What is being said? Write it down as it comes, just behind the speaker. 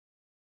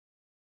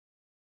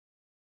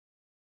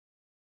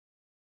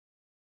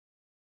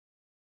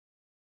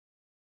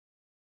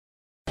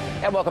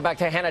And welcome back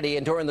to Hannity.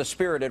 And during the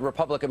spirited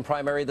Republican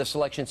primary this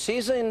election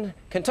season,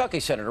 Kentucky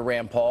Senator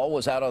Rand Paul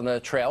was out on the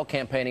trail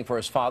campaigning for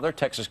his father,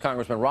 Texas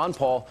Congressman Ron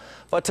Paul.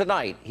 But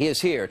tonight, he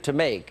is here to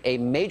make a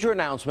major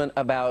announcement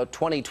about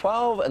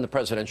 2012 and the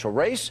presidential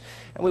race.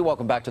 And we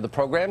welcome back to the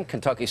program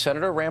Kentucky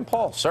Senator Rand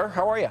Paul. Sir,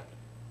 how are you?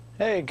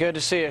 Hey, good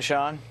to see you,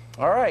 Sean.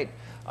 All right.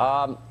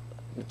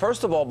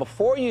 First of all,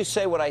 before you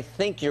say what I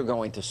think you're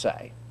going to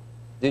say,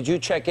 did you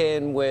check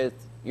in with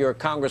your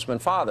congressman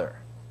father,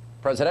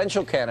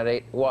 presidential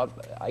candidate, who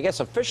I guess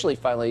officially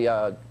finally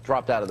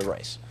dropped out of the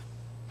race?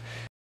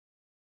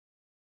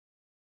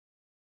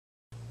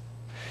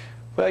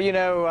 Well, you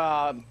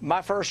know,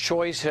 my first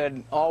choice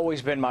had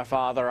always been my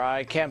father.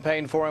 I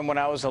campaigned for him when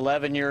I was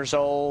 11 years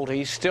old.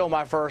 He's still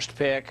my first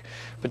pick.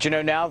 But, you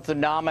know, now that the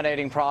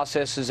nominating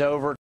process is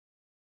over,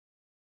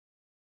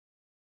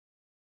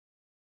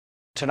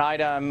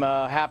 tonight I'm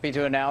happy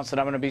to announce that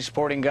I'm going to be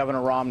supporting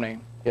Governor Romney.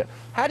 Yeah.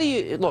 How do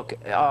you look?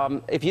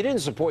 If you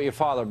didn't support your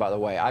father, by the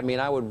way, I mean,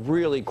 I would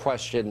really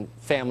question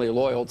family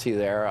loyalty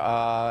there,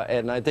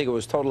 and I think it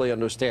was totally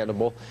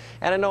understandable.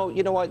 And I know,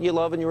 you know what, you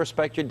love and you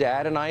respect your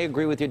dad, and I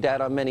agree with your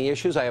dad on many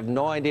issues. I have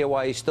no idea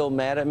why he's still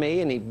mad at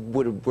me, and he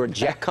would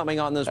reject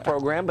coming on this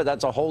program, but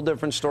that's a whole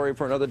different story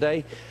for another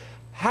day.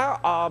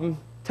 Tell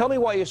me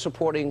why you're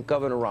supporting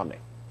Governor Romney.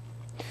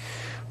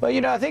 Well, you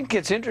know, I think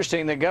it's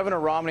interesting that Governor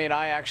Romney and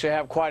I actually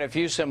have quite a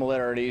few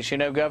similarities. You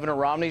know, Governor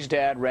Romney's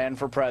dad ran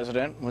for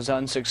president, was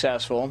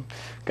unsuccessful.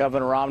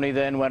 Governor Romney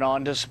then went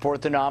on to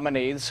support the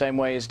nominee the same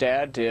way his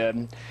dad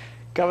did.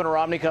 Governor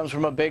Romney comes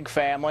from a big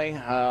family.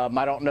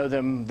 I don't know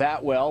them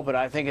that well, but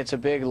I think it's a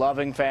big,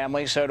 loving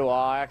family. So do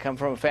I. I come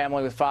from a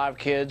family with 5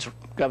 kids.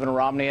 Governor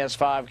Romney has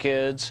 5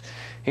 kids.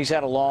 He's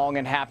had a long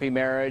and happy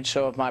marriage,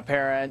 so have my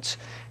parents.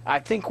 I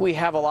think we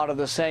have a lot of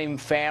the same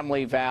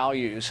family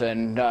values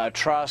and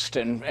trust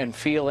and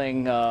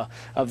feeling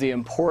of the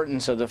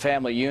importance of the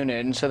family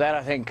unit. And so that,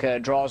 I think,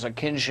 draws a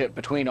kinship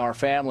between our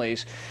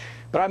families.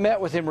 But I met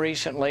with him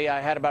recently.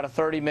 I had about a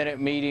 30-minute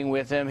meeting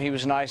with him. He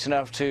was nice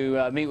enough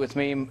to meet with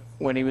me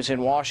when he was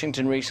in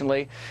Washington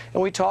recently,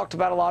 and we talked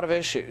about a lot of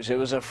issues. It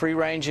was a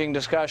free-ranging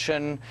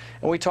discussion,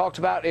 and we talked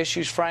about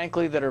issues,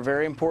 frankly, that are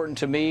very important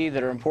to me,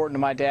 that are important to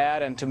my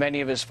dad and to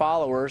many of his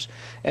followers.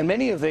 And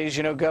many of these,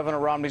 you know, Governor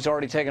Romney's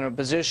already taken a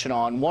position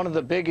on. One of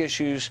the big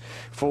issues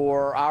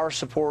for our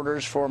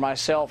supporters, for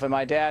myself and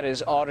my dad,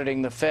 is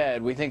auditing the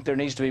Fed. We think there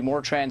needs to be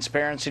more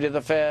transparency to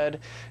the Fed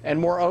and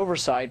more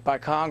oversight by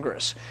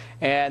Congress.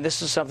 And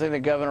this is something that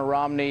Governor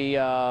Romney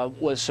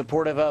was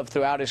supportive of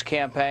throughout his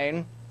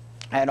campaign,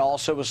 and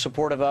also was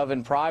supportive of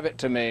in private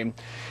to me.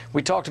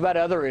 We talked about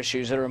other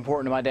issues that are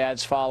important to my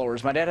dad's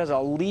followers. My dad has a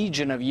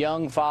legion of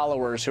young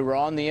followers who are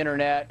on the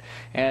internet,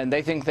 and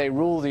they think they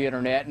rule the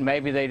internet, and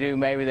maybe they do,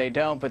 maybe they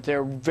don't, but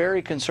they're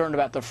very concerned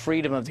about the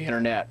freedom of the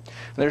internet.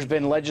 There's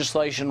been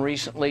legislation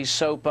recently,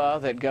 SOPA,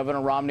 that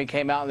Governor Romney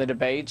came out in the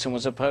debates and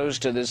was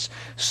opposed to this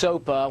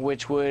SOPA,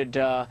 which would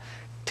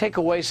take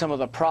away some of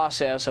the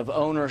process of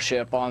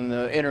ownership on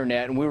the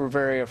internet, and we were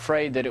very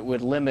afraid that it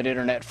would limit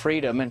internet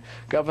freedom, and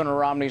Governor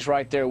Romney's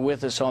right there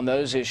with us on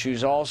those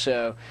issues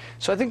also.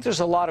 So I think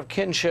there's a lot of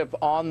kinship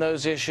on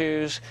those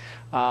issues.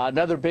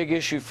 Another big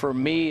issue for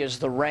me is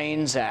the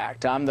REINS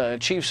Act. I'm the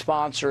chief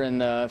sponsor in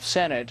the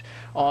Senate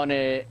on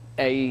a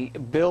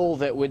bill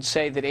that would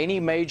say that any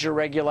major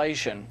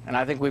regulation, and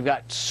I think we've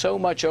got so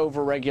much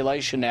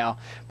over-regulation now,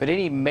 but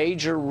any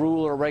major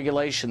rule or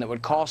regulation that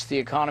would cost the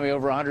economy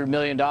over $100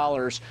 million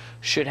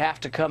should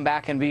have to come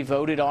back and be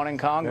voted on in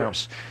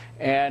Congress.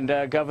 Yeah.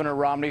 And Governor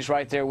Romney's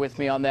right there with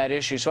me on that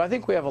issue. So I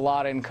think we have a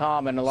lot in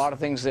common, a lot of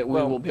things that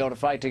we will be able to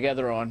fight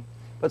together on.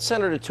 But,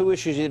 Senator, 2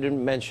 issues you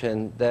didn't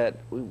mention that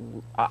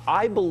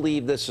I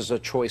believe this is a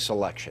choice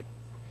election.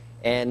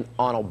 And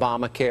on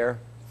Obamacare,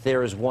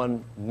 there is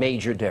one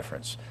major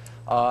difference.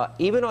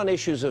 Even on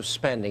issues of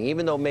spending,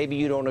 even though maybe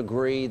you don't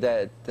agree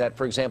that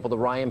for example, the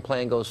Ryan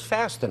plan goes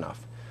fast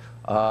enough.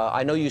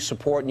 I know you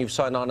support and you've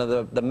signed on to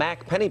the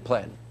Mac Penny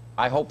plan.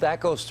 I hope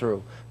that goes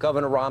through.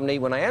 Governor Romney,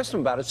 when I asked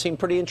him about it, seemed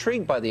pretty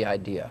intrigued by the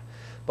idea.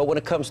 But when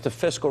it comes to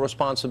fiscal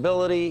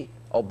responsibility,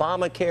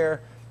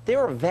 Obamacare, there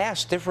are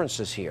vast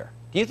differences here.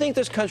 Do you think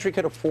this country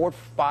could afford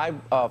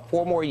 4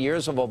 more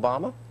years of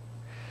Obama?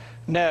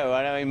 No,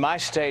 I mean, my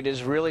state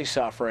is really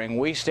suffering.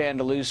 We stand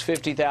to lose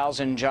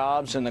 50,000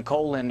 jobs in the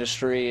coal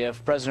industry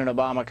if President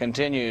Obama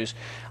continues.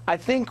 I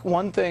think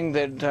one thing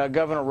that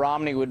Governor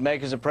Romney would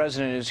make as a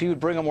president is he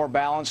would bring a more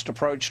balanced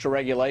approach to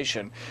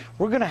regulation.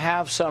 We're going to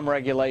have some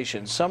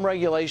regulation. Some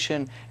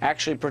regulation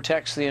actually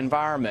protects the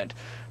environment.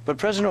 But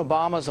President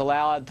Obama's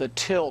allowed the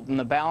tilt and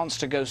the balance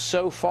to go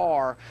so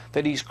far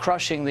that he's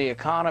crushing the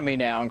economy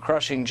now and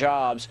crushing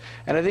jobs.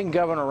 And I think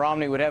Governor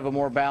Romney would have a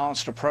more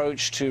balanced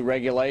approach to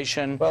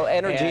regulation. Well,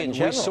 energy in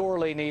general. We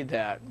sorely need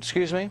that.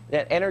 Excuse me?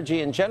 Yeah,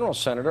 energy in general,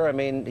 Senator. I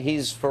mean,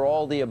 he's for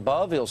all the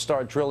above. He'll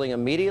start drilling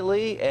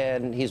immediately,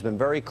 and he's been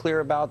very clear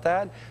about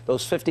that.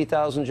 Those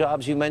 50,000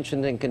 jobs you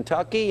mentioned in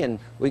Kentucky, and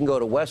we can go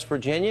to West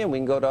Virginia, and we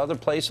can go to other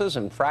places,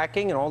 and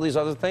fracking and all these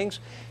other things.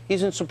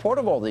 He's in support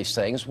of all these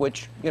things,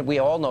 which we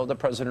all know that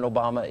President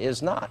Obama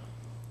is not.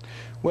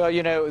 Well,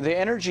 you know, the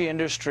energy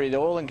industry, the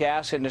oil and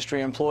gas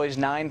industry, employs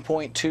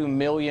 9.2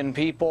 million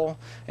people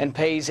and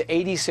pays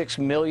 $86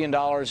 million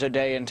a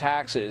day in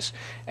taxes.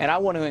 And I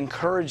want to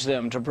encourage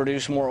them to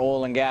produce more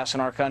oil and gas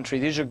in our country.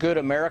 These are good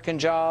American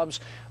jobs.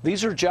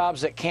 These are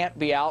jobs that can't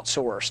be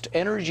outsourced.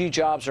 Energy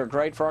jobs are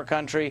great for our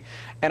country,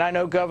 and I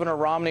know Governor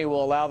Romney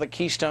will allow the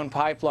Keystone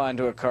Pipeline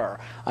to occur.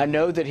 I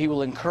know that he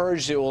will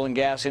encourage the oil and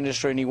gas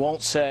industry, and he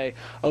won't say,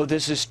 oh,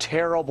 this is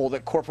terrible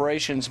that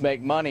corporations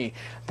make money.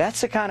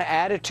 That's the kind of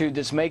attitude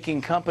that's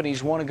making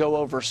companies want to go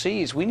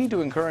overseas. We need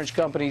to encourage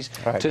companies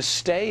to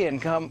stay and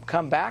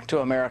come back to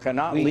America,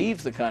 not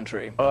leave the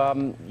country.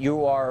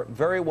 You are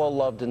very well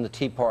loved in the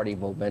Tea Party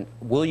movement.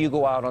 Will you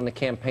go out on the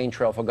campaign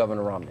trail for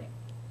Governor Romney?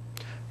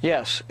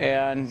 Yes,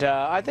 and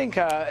I think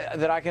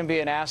that I can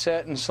be an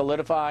asset in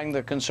solidifying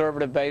the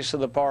conservative base of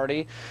the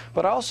party,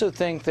 but I also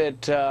think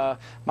that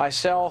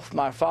myself,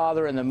 my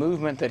father, and the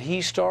movement that he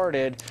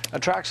started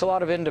attracts a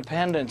lot of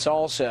independents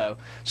also.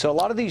 So a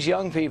lot of these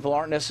young people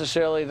aren't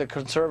necessarily the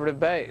conservative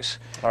base.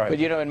 But,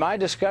 you know, in my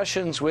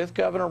discussions with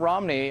Governor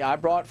Romney, I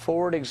brought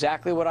forward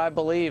exactly what I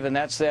believe, and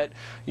that's that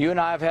you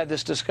and I have had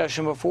this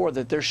discussion before,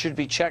 that there should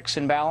be checks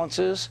and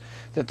balances,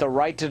 that the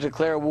right to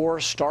declare war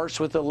starts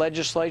with the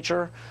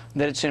legislature,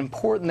 that it's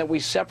important that we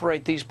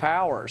separate these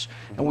powers.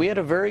 And we had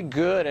a very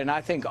good and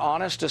I think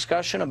honest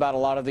discussion about a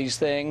lot of these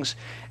things,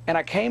 and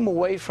I came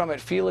away from it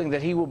feeling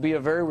that he will be a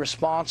very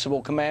responsible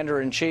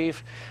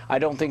commander-in-chief. I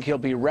don't think he'll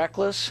be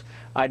reckless.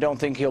 I don't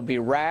think he'll be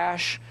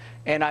rash.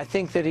 And I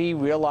think that he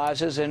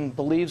realizes and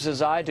believes,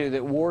 as I do,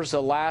 that war is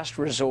the last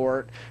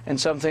resort and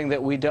something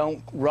that we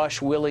don't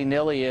rush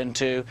willy-nilly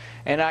into.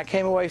 And I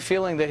came away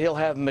feeling that he'll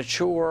have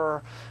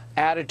mature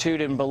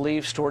attitude and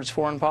beliefs towards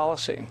foreign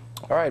policy.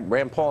 All right,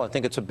 Rand Paul, I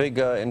think it's a big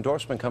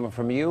endorsement coming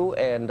from you,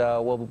 and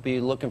we'll be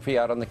looking for you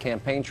out on the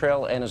campaign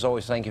trail. And as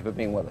always, thank you for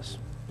being with us.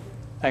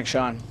 Thanks,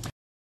 Sean.